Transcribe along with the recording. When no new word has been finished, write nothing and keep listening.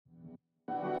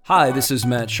Hi, this is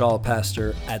Matt Shaw,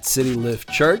 pastor at City Lift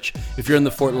Church. If you're in the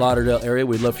Fort Lauderdale area,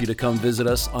 we'd love for you to come visit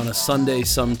us on a Sunday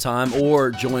sometime or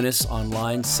join us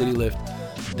online,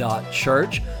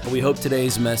 citylift.church. We hope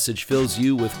today's message fills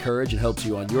you with courage and helps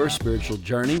you on your spiritual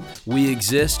journey. We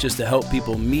exist just to help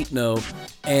people meet, know,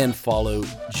 and follow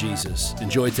Jesus.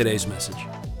 Enjoy today's message.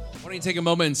 Why don't you take a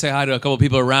moment and say hi to a couple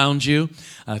people around you.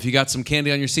 If you got some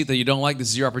candy on your seat that you don't like, this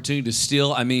is your opportunity to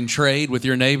steal, trade with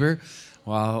your neighbor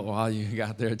while you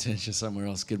got their attention somewhere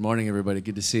else. Good morning, everybody.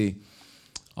 Good to see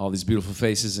all these beautiful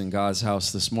faces in God's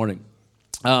house this morning.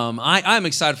 I'm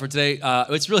excited for today.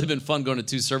 It's really been fun going to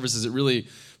two services. It really,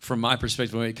 from my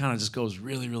perspective, it kind of just goes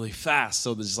really, really fast.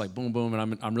 So there's just like boom, boom,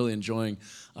 and I'm really enjoying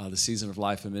the season of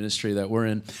life and ministry that we're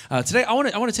in. Today, I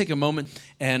want to take a moment,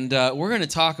 and we're going to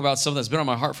talk about something that's been on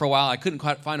my heart for a while. I couldn't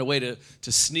quite find a way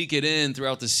to sneak it in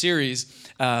throughout the series,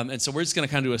 and so we're just going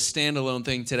to kind of do a standalone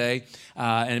thing today.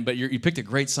 But you picked a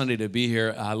great Sunday to be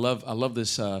here. I love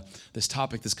this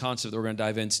topic, this concept that we're going to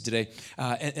dive into today,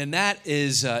 and that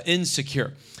is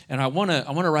insecure. And I want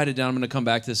to write it down. I'm going to come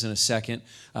back to this in a second.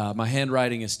 My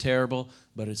handwriting is terrible,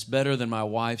 but it's better than my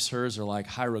wife's. Hers are like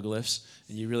hieroglyphs,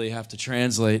 and you really have to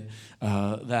translate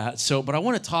that. But I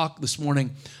want to talk this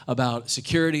morning about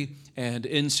security and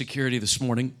insecurity this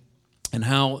morning, and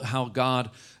how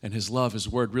God and His love, His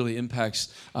Word really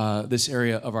impacts this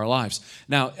area of our lives.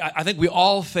 Now, I think we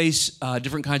all face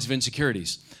different kinds of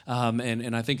insecurities.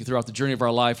 And I think throughout the journey of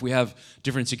our life, we have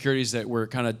different insecurities that we're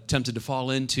kind of tempted to fall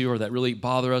into or that really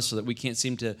bother us or that we can't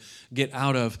seem to get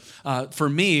out of. For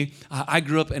me, I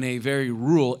grew up in a very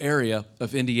rural area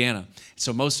of Indiana.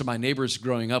 So most of my neighbors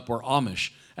growing up were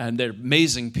Amish. And they're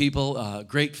amazing people,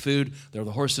 great food. They're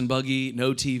the horse and buggy,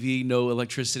 no TV, no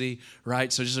electricity,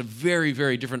 right? So just a very,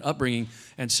 very different upbringing.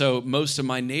 And so most of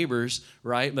my neighbors,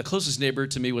 right, the closest neighbor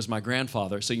to me was my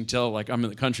grandfather. So you can tell, like, I'm in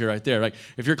the country right there. Like,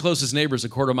 if your closest neighbor is a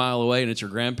quarter mile away and it's your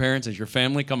grandparents, it's your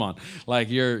family, come on. Like,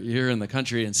 you're in the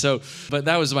country. And so, but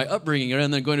that was my upbringing.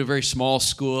 And then going to a very small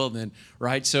school, and then,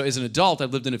 right? So as an adult,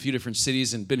 I've lived in a few different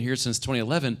cities and been here since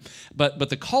 2011. But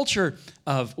the culture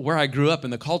of where I grew up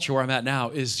and the culture where I'm at now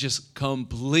is just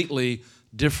completely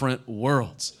different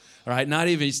worlds, right?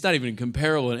 It's not even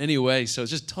comparable in any way. So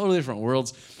it's just totally different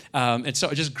worlds. And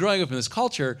so just growing up in this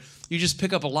culture, you just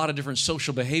pick up a lot of different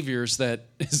social behaviors that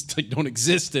don't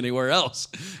exist anywhere else.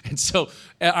 And so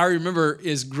I remember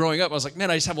growing up, I was like,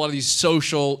 man, I just have a lot of these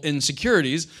social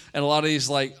insecurities. And a lot of these,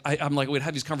 we'd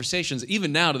have these conversations.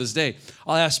 Even now to this day,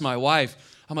 I'll ask my wife,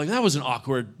 I'm like, that was an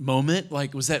awkward moment.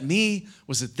 Like, was that me?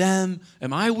 Was it them?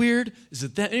 Am I weird? Is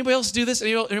it them? Anybody else do this?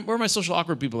 Where are my social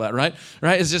awkward people at, right?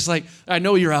 Right? It's just like, I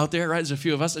know you're out there, right? There's a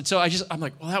few of us. And so I'm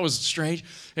like, well, that was strange.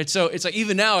 And so it's like,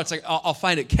 even now, it's like, I'll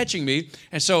find it catching me.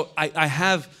 And so I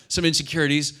have some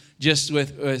insecurities just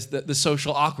with the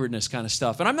social awkwardness kind of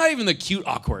stuff. And I'm not even the cute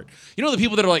awkward. You know the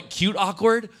people that are like cute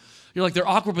awkward? You're like, they're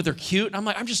awkward, but they're cute. And I'm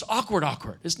like, I'm just awkward.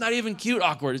 It's not even cute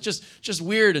awkward. It's just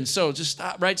weird. And so just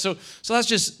stop, right? So that's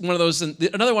just one of those. And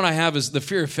another one I have is the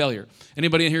fear of failure.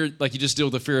 Anybody in here, like, you just deal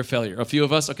with the fear of failure? A few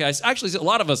of us? Okay. Actually, a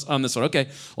lot of us on this one. Okay.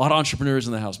 A lot of entrepreneurs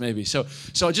in the house, maybe. So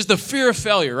just the fear of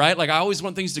failure, right? Like, I always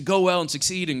want things to go well and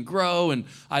succeed and grow. And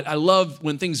I love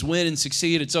when things win and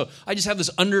succeed. And so I just have this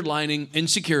underlining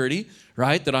insecurity,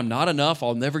 right? That I'm not enough.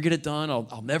 I'll never get it done.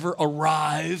 I'll never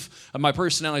arrive. And my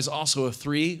personality is also a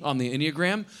 3 on the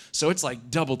Enneagram. So it's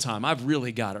like double time. I've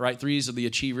really got it, right? 3s are the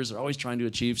achievers. They're always trying to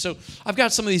achieve. So I've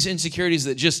got some of these insecurities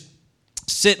that just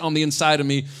sit on the inside of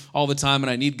me all the time,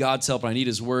 and I need God's help, and I need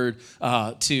His Word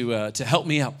to help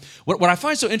me out. What I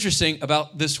find so interesting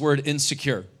about this word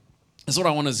insecure is what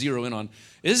I want to zero in on.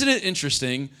 Isn't it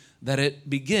interesting that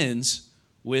it begins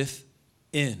with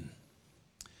in?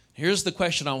 Here's the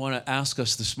question I want to ask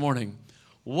us this morning.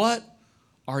 What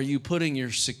are you putting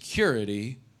your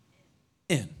security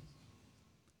in?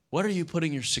 What are you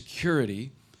putting your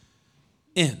security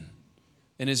in?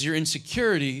 And is your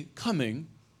insecurity coming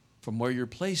from where you're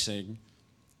placing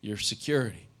your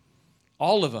security?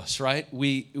 All of us, right?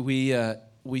 We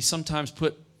sometimes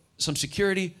put some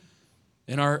security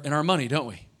in our money, don't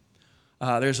we?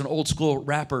 There's an old school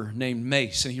rapper named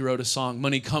Mace, and he wrote a song,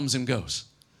 Money Comes and Goes.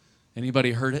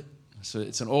 Anybody heard it? So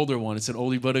it's an older one. It's an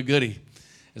oldie but a goodie.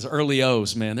 It's early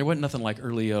O's, man. There wasn't nothing like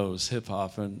early O's, hip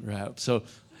hop and rap. So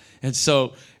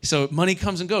money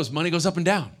comes and goes. Money goes up and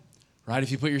down, right? If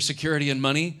you put your security in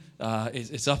money,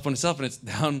 it's up when it's up, and it's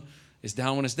down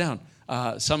when it's down.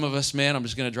 Some of us, man, I'm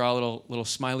just going to draw a little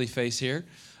smiley face here.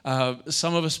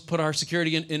 Some of us put our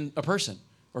security in a person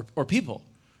or people.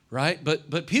 Right?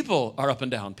 But people are up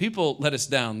and down. People let us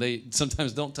down. They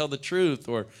sometimes don't tell the truth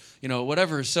or,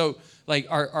 whatever. So like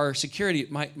our security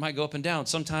might go up and down.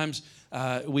 Sometimes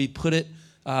we put it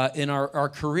in our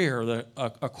career,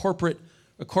 a corporate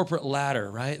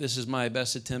ladder, right? This is my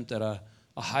best attempt at a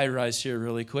high rise here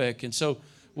really quick. And so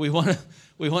we want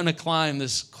to climb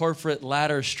this corporate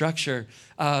ladder structure.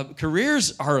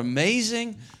 Careers are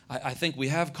amazing. I think we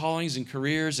have callings and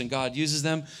careers, and God uses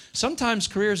them. Sometimes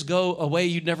careers go a way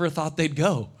you never thought they'd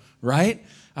go, right?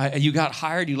 You got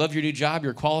hired, you love your new job,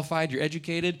 you're qualified, you're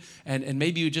educated, and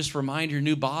maybe you just remind your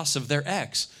new boss of their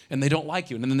ex, and they don't like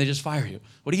you, and then they just fire you.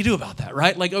 What do you do about that,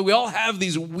 right? Like, we all have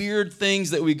these weird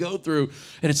things that we go through,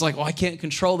 and it's like, I can't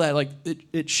control that. Like,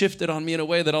 it shifted on me in a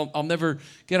way that I'll never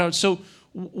get out. So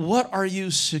what are you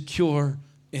secure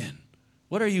in?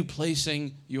 What are you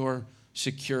placing your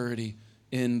security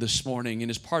in this morning? And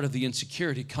is part of the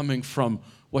insecurity coming from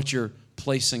what you're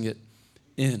placing it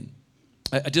in?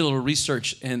 I did a little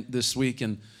research this week,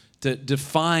 and to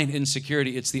define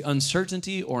insecurity, it's the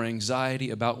uncertainty or anxiety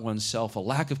about oneself, a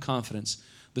lack of confidence,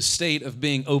 the state of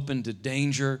being open to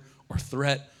danger or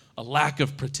threat, a lack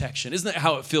of protection. Isn't that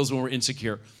how it feels when we're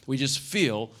insecure? We just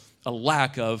feel a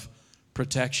lack of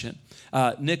protection.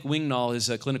 Nick Wingnall is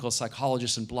a clinical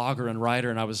psychologist and blogger and writer,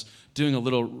 and I was doing a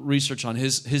little research on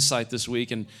his site this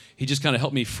week, and he just kind of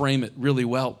helped me frame it really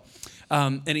well.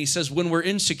 And he says when we're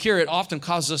insecure, it often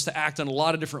causes us to act in a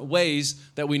lot of different ways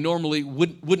that we normally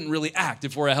wouldn't really act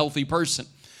if we're a healthy person.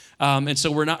 And so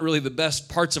we're not really the best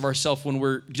parts of ourselves when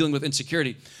we're dealing with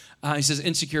insecurity. He says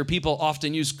insecure people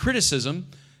often use criticism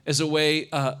as a way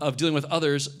of dealing with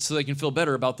others so they can feel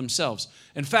better about themselves.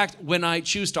 In fact, when I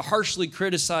choose to harshly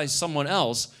criticize someone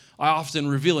else, I often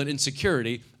reveal an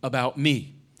insecurity about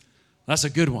me. That's a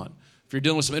good one. If you're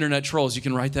dealing with some internet trolls, you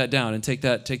can write that down and take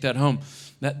that home.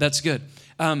 That's good.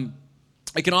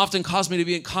 It can often cause me to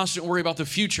be in constant worry about the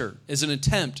future as an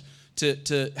attempt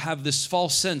to have this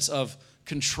false sense of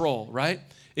control, right?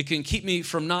 It can keep me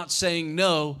from not saying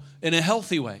no in a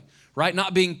healthy way, right?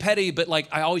 Not being petty, but like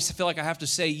I always feel like I have to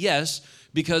say yes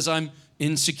because I'm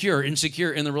insecure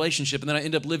in the relationship, and then I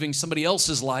end up living somebody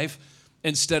else's life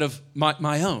instead of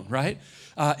my own, right?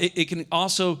 It can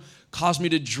also cause me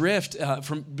to drift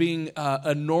from being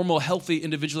a normal, healthy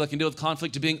individual that can deal with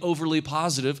conflict to being overly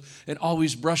positive and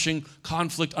always brushing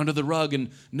conflict under the rug and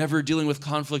never dealing with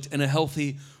conflict in a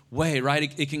healthy way,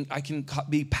 right? I can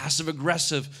be passive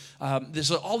aggressive.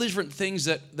 There's all these different things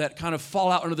that kind of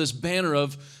fall out under this banner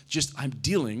of just I'm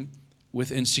dealing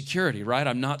with insecurity, right?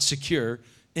 I'm not secure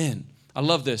in. I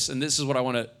love this, and this is what I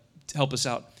want to help us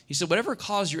out. He said, whatever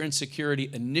caused your insecurity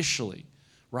initially,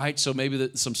 right? So maybe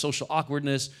some social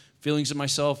awkwardness, feelings of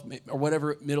myself, or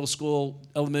whatever, middle school,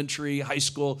 elementary, high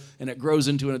school, and it grows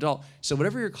into an adult. So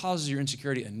whatever causes your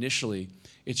insecurity initially,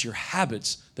 it's your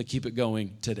habits that keep it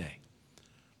going today.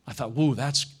 I thought, whoa,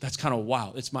 that's kind of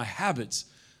wild. It's my habits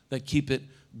that keep it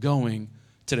going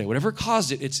today. Whatever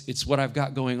caused it, it's what I've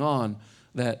got going on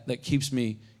that keeps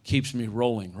me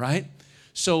rolling, right?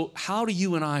 So how do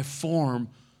you and I form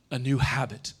a new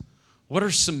habit? What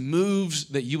are some moves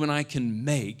that you and I can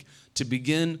make to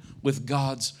begin with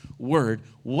God's word?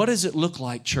 What does it look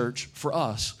like, church, for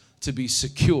us to be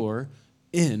secure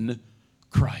in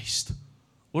Christ?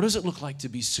 What does it look like to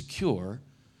be secure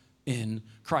in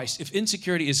Christ? If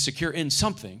insecurity is secure in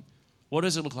something, what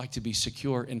does it look like to be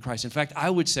secure in Christ? In fact, I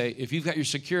would say if you've got your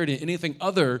security in anything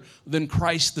other than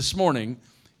Christ this morning,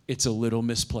 it's a little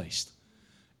misplaced.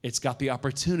 It's got the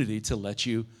opportunity to let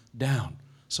you down.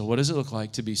 So what does it look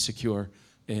like to be secure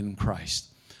in Christ?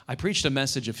 I preached a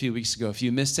message a few weeks ago. If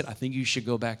you missed it, I think you should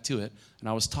go back to it. And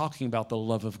I was talking about the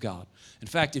love of God. In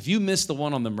fact, if you missed the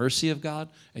one on the mercy of God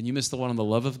and you missed the one on the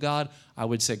love of God, I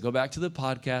would say go back to the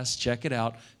podcast, check it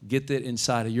out, get that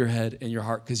inside of your head and your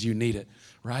heart because you need it,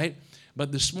 right?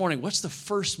 But this morning, what's the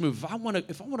first move? If I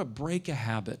want to break a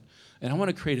habit and I want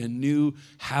to create a new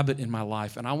habit in my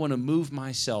life and I want to move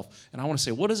myself and I want to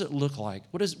say, what does it look like?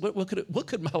 What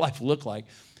could my life look like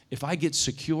if I get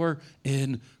secure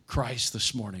in Christ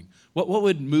this morning? What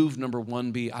would move number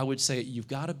one be? I would say you've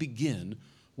got to begin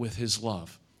with his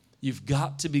love. You've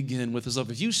got to begin with his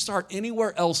love. If you start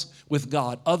anywhere else with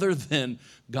God other than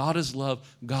God is love,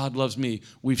 God loves me,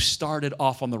 we've started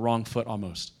off on the wrong foot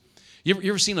almost. You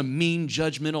ever seen a mean,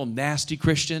 judgmental, nasty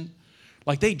Christian?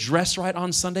 Like they dress right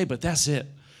on Sunday, but that's it,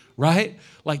 right?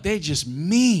 Like they just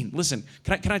mean. Listen,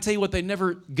 can I tell you what they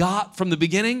never got from the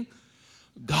beginning?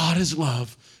 God is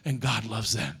love, and God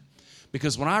loves them.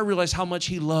 Because when I realize how much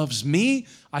he loves me,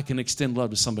 I can extend love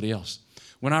to somebody else.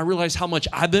 When I realize how much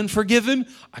I've been forgiven,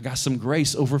 I got some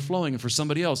grace overflowing for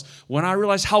somebody else. When I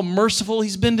realize how merciful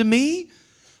he's been to me,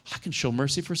 I can show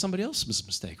mercy for somebody else's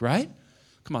mistake, right?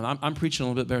 Come on, I'm preaching a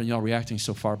little bit better than y'all reacting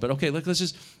so far. But okay, let's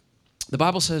just, the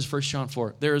Bible says, 1 John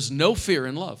 4, there is no fear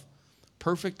in love.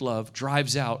 Perfect love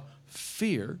drives out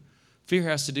fear. Fear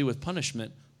has to do with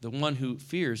punishment. The one who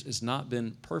fears has not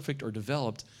been perfect or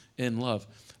developed in love.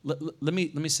 Let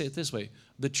me say it this way.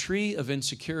 The tree of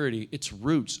insecurity, its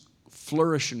roots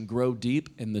flourish and grow deep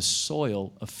in the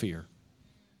soil of fear.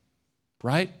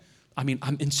 Right? I mean,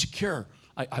 I'm insecure.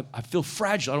 I feel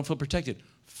fragile. I don't feel protected.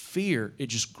 Fear, it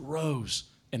just grows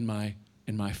in my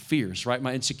fears, right?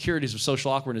 My insecurities of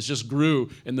social awkwardness just grew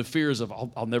in the fears of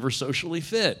I'll never socially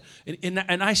fit.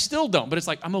 And I still don't, but it's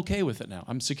like I'm okay with it now.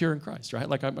 I'm secure in Christ, right?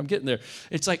 Like I'm getting there.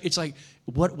 It's like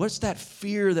what's that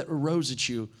fear that arose at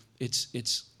you?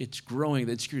 It's growing.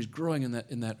 The insecurity is growing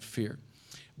in that fear.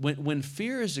 When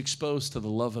fear is exposed to the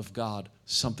love of God,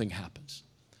 something happens.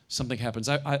 Something happens.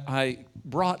 I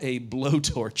brought a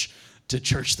blowtorch to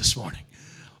church this morning.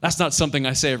 That's not something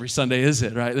I say every Sunday, is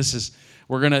it? Right?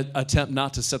 We're going to attempt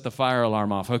not to set the fire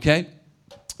alarm off, okay?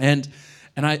 And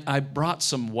I brought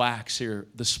some wax here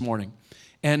this morning.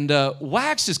 And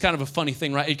wax is kind of a funny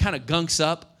thing, right? It kind of gunks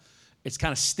up. It's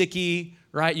kind of sticky,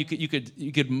 right? You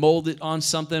could mold it on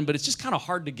something, but it's just kind of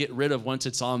hard to get rid of once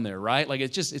it's on there, right? Like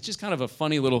it's just kind of a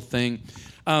funny little thing.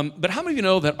 But how many of you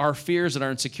know that our fears and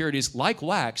our insecurities, like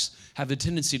wax, have the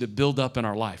tendency to build up in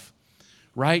our life?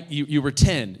 Right? You were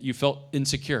 10, you felt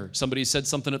insecure. Somebody said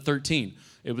something at 13.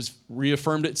 It was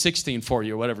reaffirmed at 16 for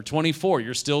you or whatever. 24,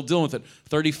 you're still dealing with it.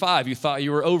 35, you thought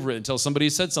you were over it until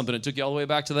somebody said something. It took you all the way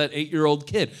back to that 8-year-old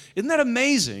kid. Isn't that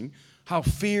amazing how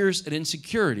fears and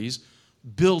insecurities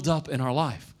build up in our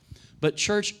life? But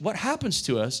church, what happens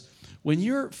to us when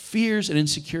your fears and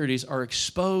insecurities are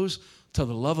exposed to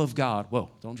the love of God?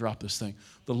 Whoa, don't drop this thing.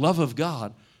 The love of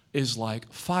God is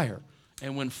like fire.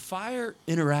 And when fire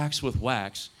interacts with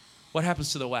wax, what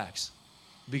happens to the wax?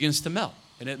 It begins to melt,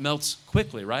 and it melts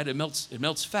quickly, right? It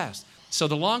melts fast. So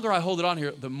the longer I hold it on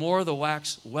here, the more the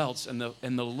wax welts, and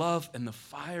the love and the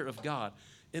fire of God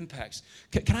impacts.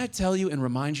 Can I tell you and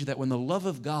remind you that when the love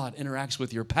of God interacts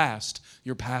with your past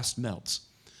melts.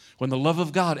 When the love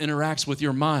of God interacts with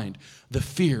your mind, the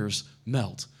fears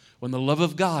melt. When the love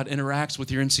of God interacts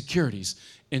with your insecurities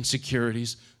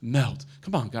melt.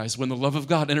 Come on, guys. When the love of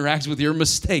God interacts with your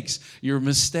mistakes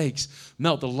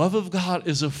melt. The love of God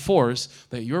is a force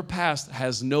that your past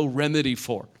has no remedy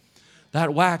for.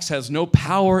 That wax has no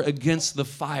power against the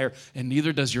fire, and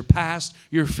neither does your past,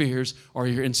 your fears, or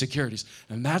your insecurities.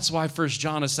 And that's why 1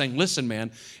 John is saying, listen,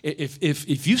 man,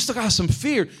 if you still got some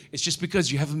fear, it's just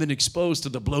because you haven't been exposed to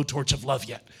the blowtorch of love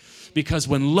yet. Because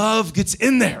when love gets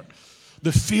in there,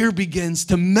 the fear begins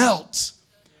to melt.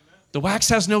 The wax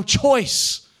has no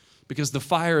choice because the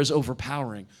fire is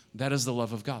overpowering. That is the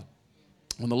love of God.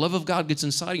 When the love of God gets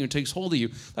inside of you and takes hold of you,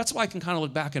 that's why I can kind of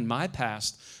look back in my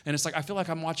past, and it's like I feel like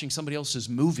I'm watching somebody else's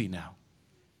movie now.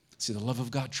 See, the love of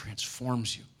God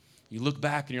transforms you. You look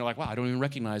back and you're like, wow, I don't even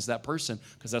recognize that person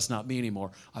because that's not me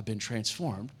anymore. I've been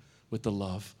transformed with the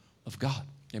love of God.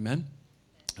 Amen?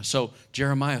 So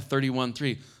Jeremiah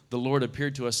 31:3, the Lord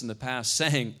appeared to us in the past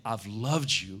saying, I've loved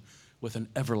you with an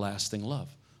everlasting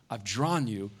love. I've drawn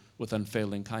you with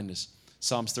unfailing kindness.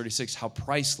 Psalms 36, how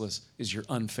priceless is your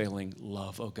unfailing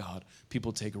love, oh God.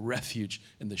 People take refuge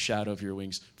in the shadow of your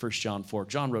wings. 1 John 4.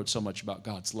 John wrote so much about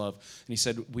God's love. And he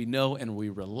said, we know and we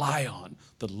rely on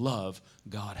the love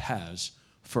God has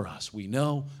for us. We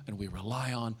know and we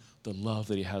rely on the love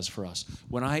that he has for us.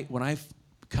 When I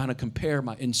kind of compare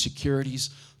my insecurities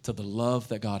to the love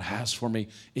that God has for me,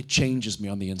 it changes me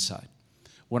on the inside.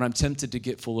 When I'm tempted to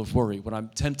get full of worry, when I'm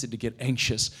tempted to get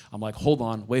anxious, I'm like, hold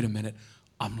on, wait a minute,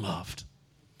 I'm loved.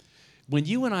 When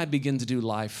you and I begin to do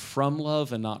life from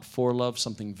love and not for love,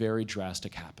 something very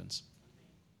drastic happens.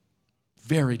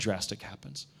 Very drastic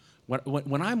happens.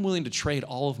 When I'm willing to trade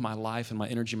all of my life and my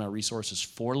energy and my resources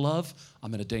for love,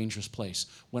 I'm in a dangerous place.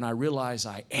 When I realize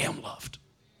I am loved,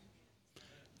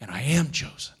 and I am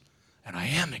chosen, and I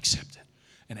am accepted,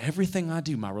 and everything I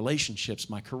do, my relationships,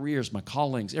 my careers, my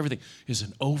callings, everything is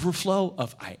an overflow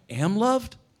of I am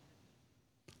loved,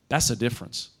 that's a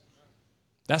difference.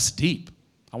 That's deep.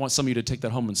 I want some of you to take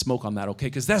that home and smoke on that, okay?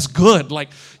 Because that's good. Like,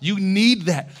 you need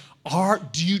that. Are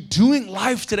you doing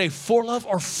life today for love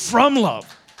or from love?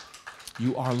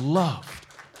 You are loved.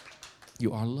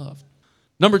 You are loved.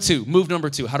 Move number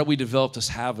two. How do we develop this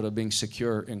habit of being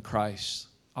secure in Christ?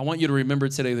 I want you to remember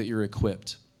today that you're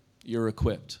equipped. You're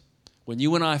equipped. When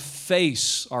you and I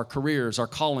face our careers, our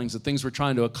callings, the things we're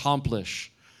trying to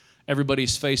accomplish,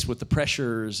 everybody's faced with the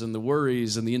pressures and the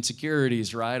worries and the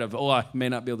insecurities, right? Of, I may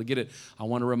not be able to get it. I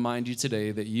want to remind you today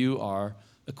that you are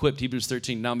equipped. Hebrews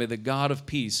 13, now may the God of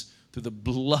peace, through the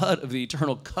blood of the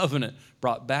eternal covenant,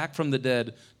 brought back from the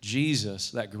dead,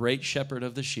 Jesus, that great shepherd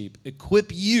of the sheep,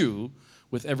 equip you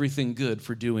with everything good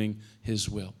for doing his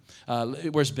will.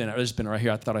 Where's Ben? There's Ben right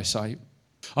here. I thought I saw you.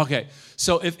 Okay,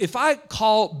 so if I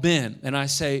call Ben and I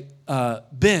say,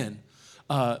 Ben,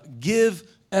 give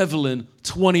Evelyn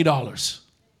 $20,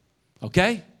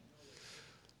 okay?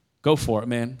 Go for it,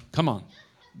 man. Come on.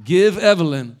 Give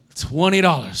Evelyn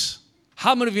 $20.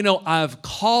 How many of you know I've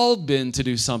called Ben to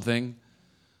do something,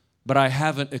 but I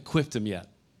haven't equipped him yet?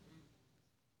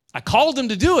 I called him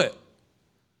to do it,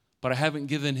 but I haven't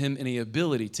given him any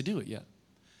ability to do it yet.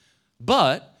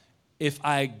 But if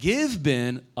I give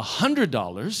Ben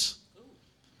 $100,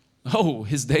 oh,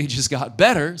 his day just got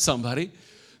better, somebody.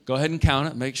 Go ahead and count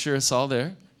it. Make sure it's all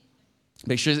there.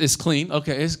 Make sure it's clean.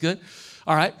 Okay, it's good.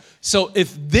 All right. So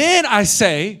if then I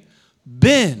say,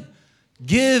 Ben,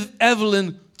 give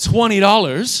Evelyn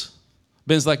 $20,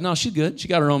 Ben's like, no, she's good. She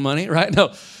got her own money, right?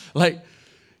 No, like,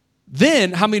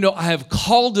 then how many know I have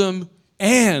called him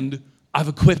and I've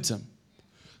equipped him?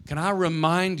 Can I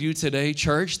remind you today,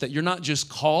 church, that you're not just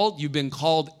called, you've been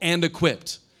called and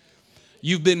equipped.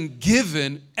 You've been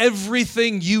given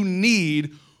everything you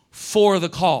need for the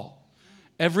call.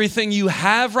 Everything you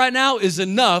have right now is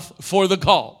enough for the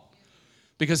call.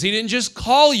 Because he didn't just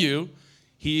call you,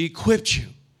 he equipped you.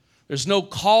 There's no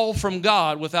call from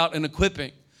God without an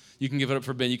equipping. You can give it up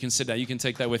for Ben. You can sit down. You can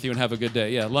take that with you and have a good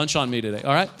day. Yeah, lunch on me today,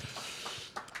 all right?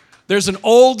 There's an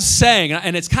old saying,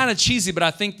 and it's kind of cheesy, but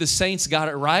I think the saints got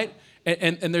it right.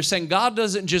 And they're saying God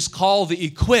doesn't just call the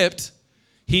equipped,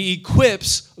 he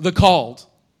equips the called.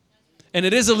 And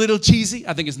it is a little cheesy.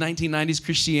 I think it's 1990s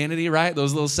Christianity, right?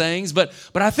 Those little sayings. But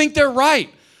I think they're right.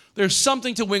 There's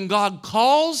something to when God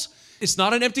calls, it's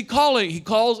not an empty calling. He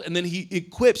calls and then he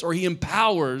equips or he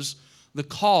empowers the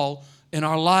call in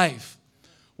our life.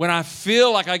 When I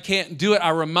feel like I can't do it, I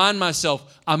remind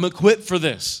myself, I'm equipped for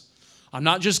this. I'm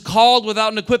not just called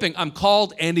without an equipping. I'm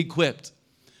called and equipped.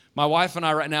 My wife and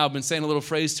I right now have been saying a little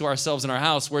phrase to ourselves in our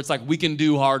house where it's like, we can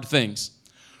do hard things.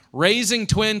 Raising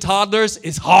twin toddlers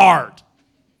is hard.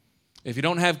 If you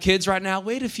don't have kids right now,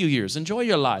 wait a few years. Enjoy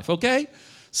your life, okay?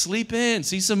 Sleep in,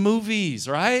 see some movies,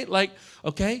 right? Like,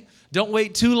 okay? Don't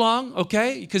wait too long,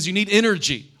 okay? Because you need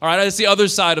energy, all right? That's the other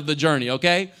side of the journey,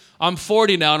 okay? I'm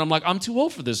 40 now, and I'm like, I'm too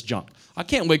old for this junk. I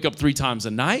can't wake up 3 times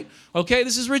a night, okay?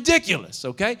 This is ridiculous,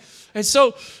 okay? And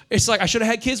so it's like I should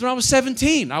have had kids when I was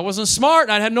 17. I wasn't smart,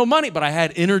 and I had no money, but I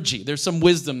had energy. There's some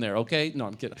wisdom there, okay? No,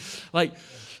 I'm kidding. Like,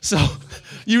 so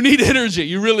you need energy.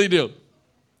 You really do.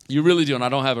 You really do, and I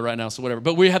don't have it right now, so whatever.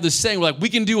 But we have this saying, we're like, we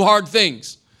can do hard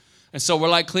things. And so we're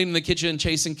like cleaning the kitchen,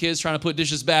 chasing kids, trying to put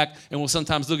dishes back, and we'll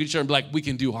sometimes look at each other and be like, we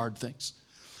can do hard things.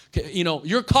 You know,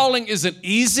 your calling isn't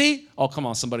easy. Oh, come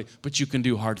on, somebody. But you can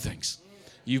do hard things.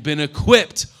 You've been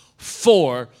equipped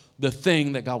for the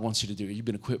thing that God wants you to do. You've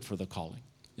been equipped for the calling.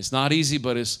 It's not easy,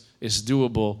 but it's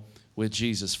doable with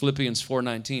Jesus. Philippians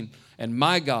 4:19. And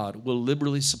my God will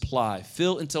liberally supply,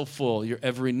 fill until full your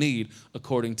every need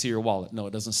according to your wallet. No,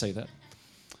 it doesn't say that.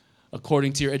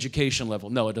 According to your education level.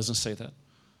 No, it doesn't say that.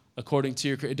 According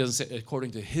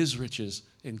to his riches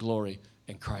in glory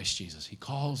in Christ Jesus. He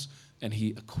calls and he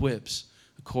equips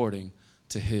according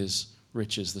to his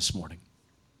riches this morning.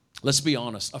 Let's be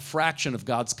honest. A fraction of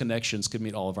God's connections could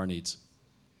meet all of our needs.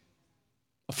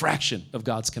 A fraction of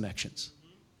God's connections,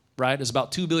 right? There's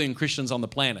about 2 billion Christians on the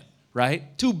planet,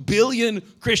 right? 2 billion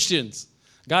Christians.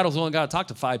 God has only got to talk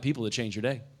to 5 people to change your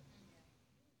day.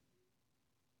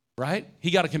 Right? He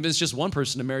got to convince just one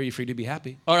person to marry you for you to be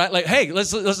happy. All right, like, hey,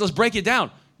 let's break it down.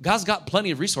 God's got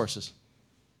plenty of resources.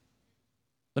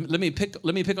 Let me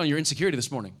pick on your insecurity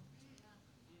this morning.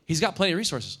 He's got plenty of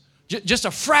resources. Just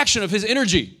a fraction of his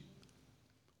energy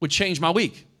would change my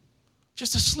week.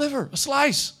 Just a sliver, a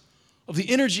slice of the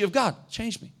energy of God.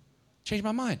 Change me. Change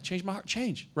my mind. Change my heart.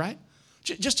 Change, right?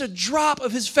 Just a drop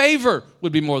of his favor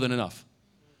would be more than enough.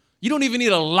 You don't even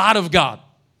need a lot of God.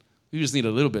 You just need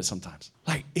a little bit sometimes.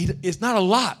 Like, it's not a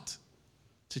lot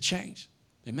to change.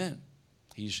 Amen.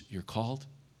 You're called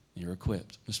and you're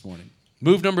equipped this morning.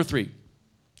 Move number 3.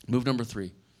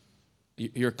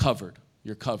 You're covered.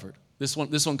 You're covered. This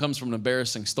one comes from an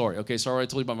embarrassing story. Okay, so I already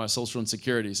told you about my social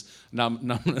insecurities. Now I'm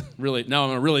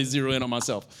gonna really zero in on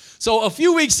myself. So a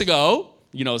few weeks ago,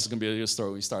 you know this is gonna be a story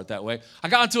when we start that way. I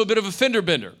got into a bit of a fender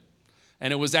bender,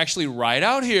 and it was actually right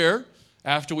out here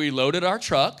after we loaded our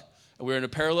truck. We were in a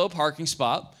parallel parking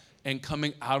spot, and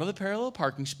coming out of the parallel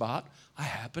parking spot, I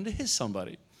happened to hit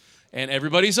somebody. And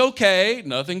everybody's okay,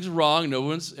 nothing's wrong,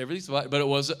 everything's fine, but it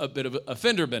was a bit of a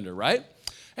fender bender, right?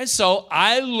 And so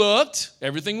I looked,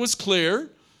 everything was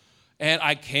clear, and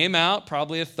I came out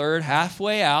probably a third,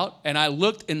 halfway out, and I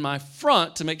looked in my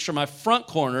front to make sure my front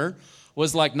corner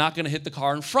was like not gonna hit the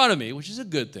car in front of me, which is a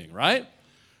good thing, right?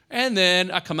 And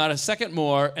then I come out a second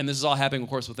more, and this is all happening, of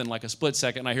course, within like a split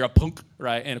second. And I hear a punk,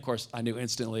 right? And of course, I knew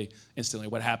instantly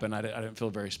what happened. I didn't feel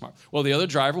very smart. Well, the other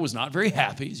driver was not very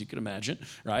happy, as you can imagine,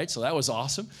 right? So that was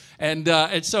awesome. And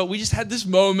so we just had this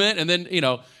moment, and then,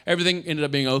 everything ended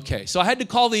up being okay. So I had to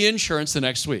call the insurance the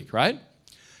next week, right?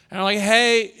 And I'm like,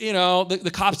 hey,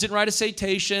 the cops didn't write a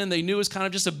citation. They knew it was kind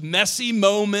of just a messy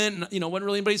moment. Wasn't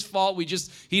really anybody's fault.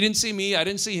 He didn't see me. I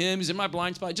didn't see him. He's in my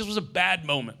blind spot. It just was a bad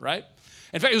moment, right?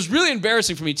 In fact, it was really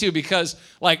embarrassing for me, too, because,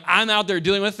 I'm out there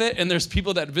dealing with it, and there's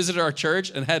people that visited our church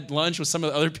and had lunch with some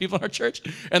of the other people in our church,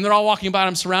 and they're all walking by, and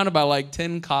I'm surrounded by,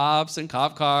 10 cops and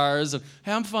cop cars, and,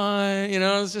 hey, I'm fine,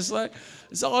 it's just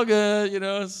it's all good,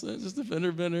 it's just a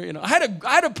fender bender, I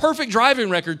had a perfect driving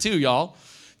record, too, y'all.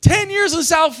 10 years in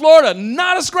South Florida,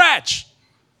 not a scratch.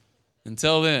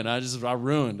 Until then, I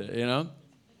ruined it, And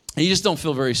you just don't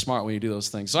feel very smart when you do those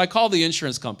things. So I called the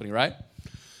insurance company, right?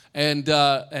 And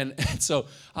so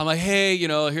I'm like, hey,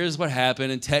 here's what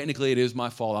happened, and technically it is my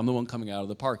fault. I'm the one coming out of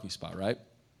the parking spot, right?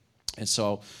 And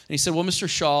he said, well, Mr.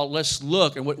 Shaw, let's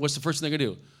look. And what's the first thing they're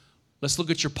going to do? Let's look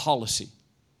at your policy.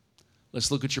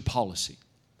 Let's look at your policy.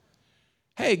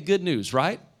 Hey, good news,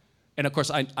 right? And of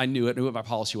course, I knew it. I knew what my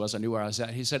policy was. I knew where I was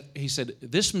at. He said,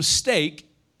 this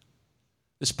mistake,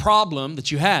 this problem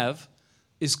that you have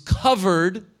is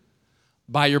covered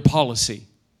by your policy.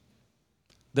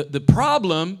 The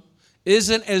problem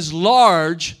isn't as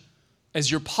large as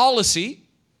your policy,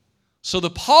 so the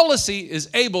policy is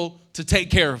able to take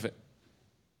care of it.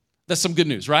 That's some good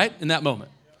news, right? In that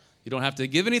moment. You don't have to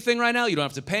give anything right now. You don't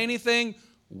have to pay anything.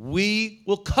 We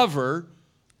will cover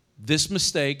this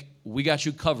mistake. We got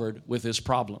you covered with this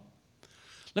problem.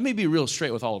 Let me be real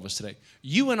straight with all of us today.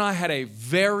 You and I had a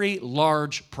very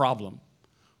large problem.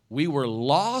 We were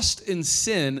lost in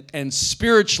sin and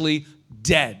spiritually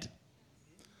dead.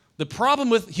 The problem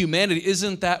with humanity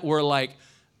isn't that we're like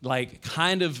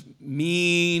kind of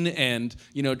mean and,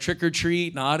 trick or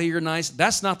treat, naughty or nice.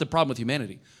 That's not the problem with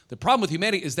humanity. The problem with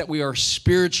humanity is that we are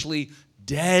spiritually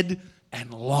dead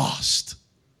and lost.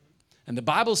 And the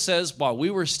Bible says, while we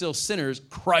were still sinners,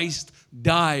 Christ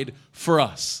died for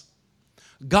us.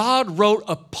 God wrote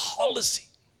a policy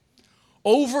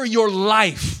over your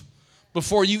life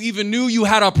before you even knew you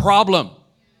had a problem.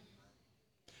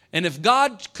 And if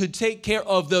God could take care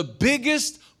of the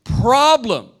biggest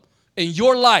problem in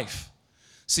your life,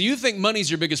 so you think money's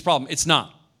your biggest problem. It's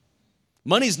not.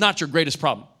 Money's not your greatest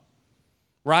problem,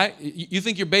 right? You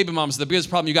think your baby mom's the biggest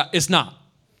problem you got. It's not.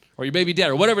 Or your baby dad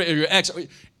or whatever, or your ex.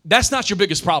 That's not your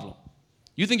biggest problem.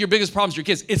 You think your biggest problem is your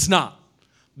kids. It's not.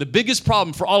 The biggest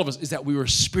problem for all of us is that we were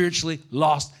spiritually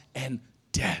lost and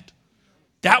dead.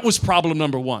 That was problem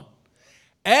number one.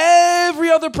 Every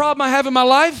other problem I have in my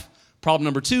life, problem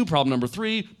number 2, problem number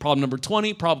 3, problem number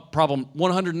 20, problem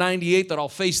 198 that I'll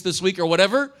face this week or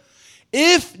whatever.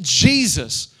 If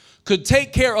Jesus could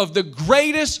take care of the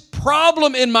greatest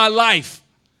problem in my life,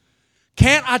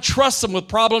 can't I trust him with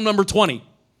problem number 20?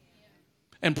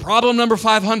 And problem number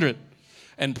 500?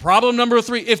 And problem number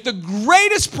 3? If the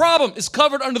greatest problem is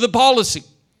covered under the policy,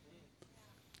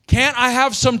 can't I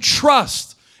have some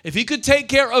trust? If he could take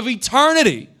care of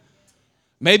eternity,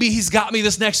 maybe he's got me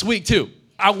this next week too.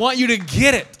 I want you to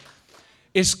get it.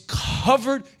 It's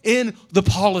covered in the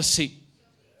policy.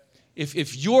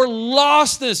 If your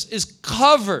lostness is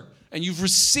covered and you've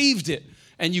received it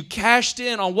and you cashed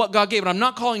in on what God gave, and I'm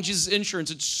not calling Jesus insurance,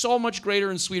 it's so much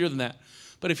greater and sweeter than that.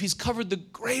 But if he's covered the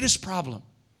greatest problem,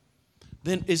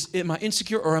 then am I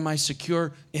insecure or am I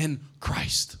secure in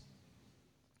Christ?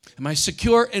 Am I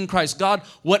secure in Christ? God,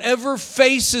 whatever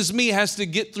faces me has to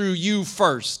get through you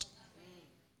first.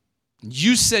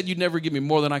 You said you'd never give me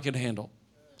more than I could handle,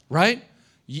 right?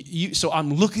 So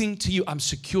I'm looking to you. I'm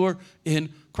secure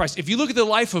in Christ. If you look at the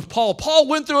life of Paul, Paul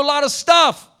went through a lot of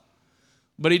stuff,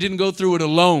 but he didn't go through it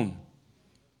alone.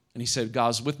 And he said,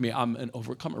 God's with me. I'm an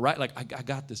overcomer, right? Like, I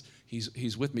got this.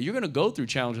 He's with me. You're going to go through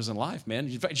challenges in life, man.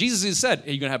 In fact, Jesus has said,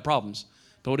 hey, you're going to have problems.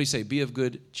 But what did he say? Be of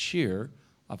good cheer.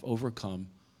 I've overcome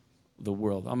the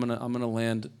world. I'm gonna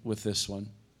land with this one.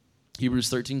 Hebrews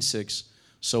 13:6.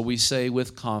 So we say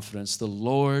with confidence, the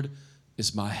Lord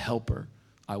is my helper.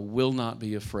 I will not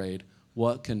be afraid.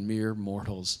 What can mere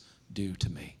mortals do to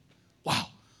me? Wow,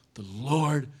 the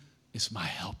Lord is my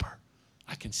helper.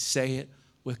 I can say it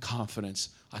with confidence.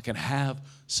 I can have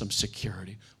some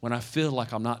security. When I feel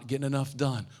like I'm not getting enough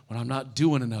done, when I'm not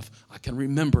doing enough, I can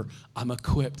remember I'm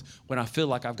equipped. When I feel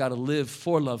like I've got to live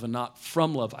for love and not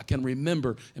from love, I can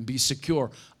remember and be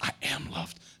secure. I am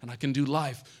loved, and I can do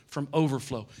life from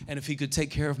overflow. And if he could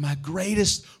take care of my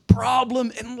greatest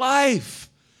problem in life,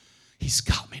 he's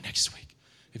got me next week.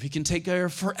 If he can take care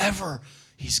of forever,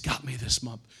 He's got me this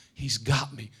month. He's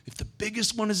got me. If the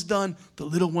biggest one is done, the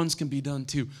little ones can be done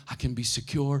too. I can be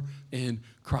secure in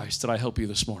Christ. Did I help you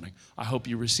this morning? I hope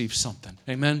you received something.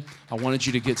 Amen? I wanted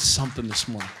you to get something this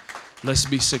morning. Let's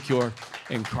be secure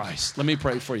in Christ. Let me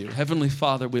pray for you. Heavenly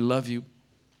Father, we love you.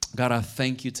 God, I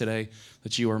thank you today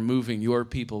that you are moving your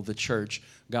people, the church.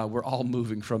 God, we're all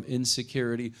moving from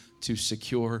insecurity to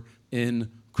secure in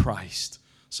Christ.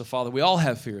 So, Father, we all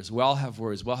have fears. We all have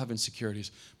worries. We all have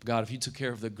insecurities. But, God, if you took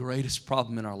care of the greatest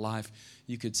problem in our life,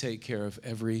 you could take care of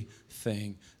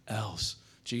everything else.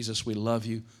 Jesus, we love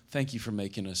you. Thank you for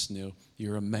making us new.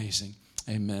 You're amazing.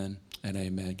 Amen and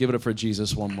amen. Give it up for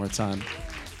Jesus one more time.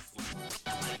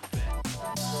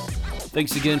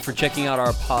 Thanks again for checking out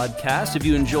our podcast. If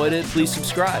you enjoyed it, please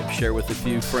subscribe, share with a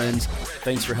few friends.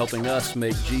 Thanks for helping us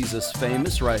make Jesus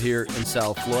famous right here in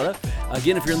South Florida.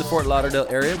 Again, if you're in the Fort Lauderdale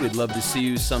area, we'd love to see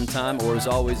you sometime, or as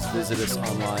always, visit us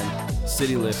online,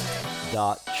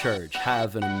 citylift.church.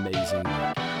 Have an amazing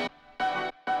day.